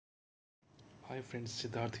Hi friends,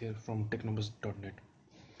 Siddharth here from technobus.net.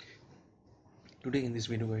 Today in this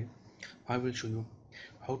video guide, I will show you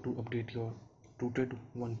how to update your rooted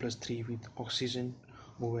OnePlus 3 with Oxygen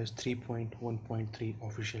OS 3.1.3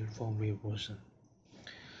 official firmware version.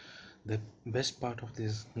 The best part of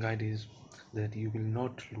this guide is that you will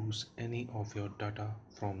not lose any of your data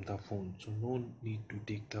from the phone, so no need to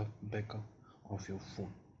take the backup of your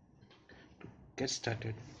phone. To get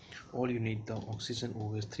started, all you need the Oxygen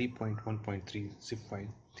OS 3.1.3 zip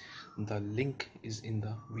file. The link is in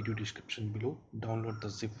the video description below. Download the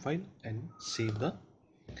zip file and save the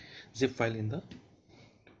zip file in the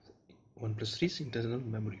OnePlus 3's internal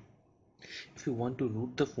memory. If you want to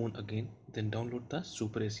root the phone again, then download the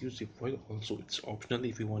Super SU zip file. Also, it's optional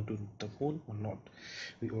if you want to root the phone or not.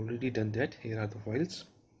 We already done that. Here are the files: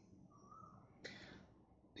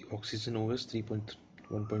 the Oxygen OS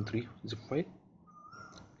 3.1.3 zip file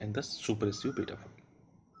and the Super SU beta file.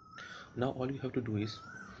 Now all you have to do is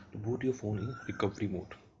to boot your phone in recovery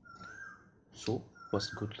mode. So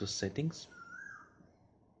first go to the settings,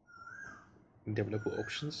 developer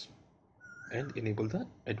options, and enable the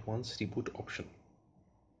advanced reboot option.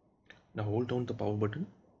 Now hold down the power button,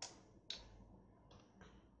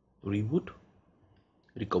 reboot,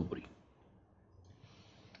 recovery.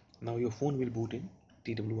 Now your phone will boot in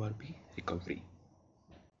TWRP recovery.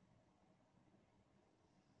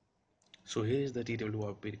 So here is the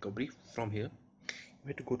TWRP recovery. From here you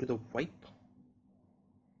have to go to the wipe,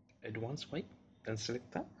 advanced wipe, then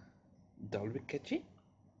select the Dalvik cache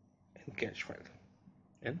and cache file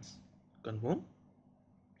and confirm,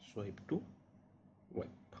 swipe to wipe.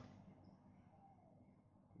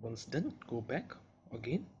 Once done, go back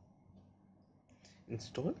again,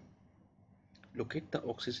 install, locate the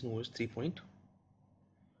Oxygen OS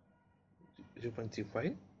 3.0.3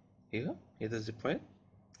 file. Here the zip file,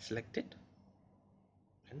 select it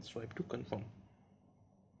and swipe to confirm.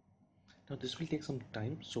 Now this will take some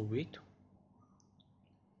time, so wait.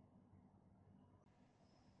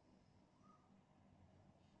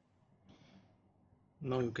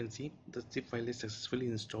 Now you can see the zip file is successfully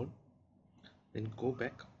installed. Then go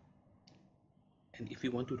back, and if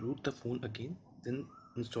you want to root the phone again, then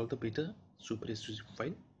install the beta Super SU zip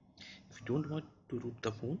file. If you don't want to root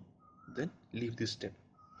the phone, then leave this step.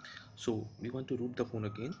 So we want to root the phone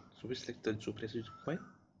again, so we select the Super SU zip file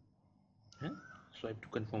and swipe to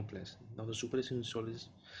confirm flash. Now the Super SU install is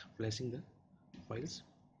flashing the files.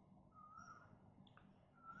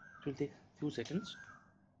 It will take few seconds,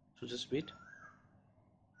 so just wait.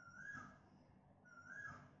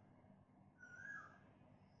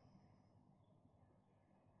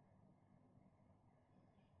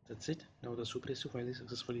 That's it. Now the Super SU file is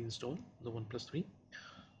successfully installed, the OnePlus 3.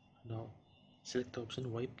 Now select the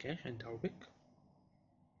option wipe cache and Dalvik,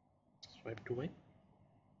 swipe to wipe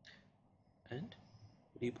and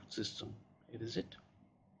reboot system. Here is it.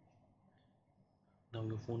 Now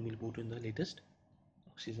your phone will boot in the latest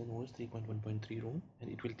Oxygen OS 3.1.3 ROM,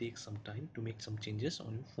 and it will take some time to make some changes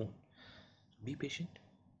on your phone. So be patient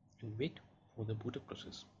and wait for the boot up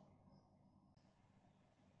process.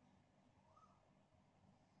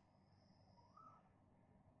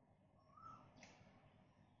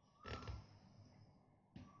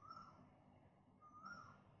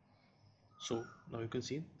 So now you can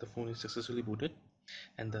see the phone is successfully booted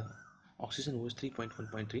and the Oxygen OS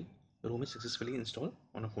 3.1.3 ROM is successfully installed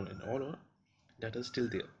on a phone, and all our data is still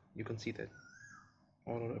there. You can see that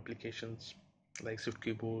all our applications like Swift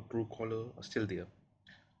Keyboard, Truecaller are still there.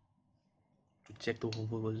 To check the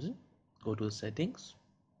firmware version, go to the settings,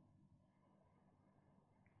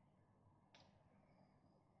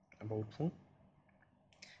 about phone.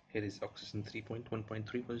 Here is Oxygen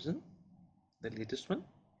 3.1.3 version, the latest one.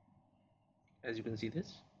 As you can see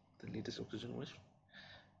this, the latest Oxygen OS,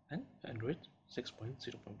 and Android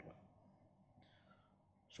 6.0.1.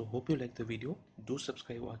 So hope you like the video. Do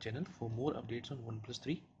subscribe our channel for more updates on OnePlus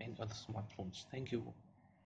 3 and other smartphones. Thank you.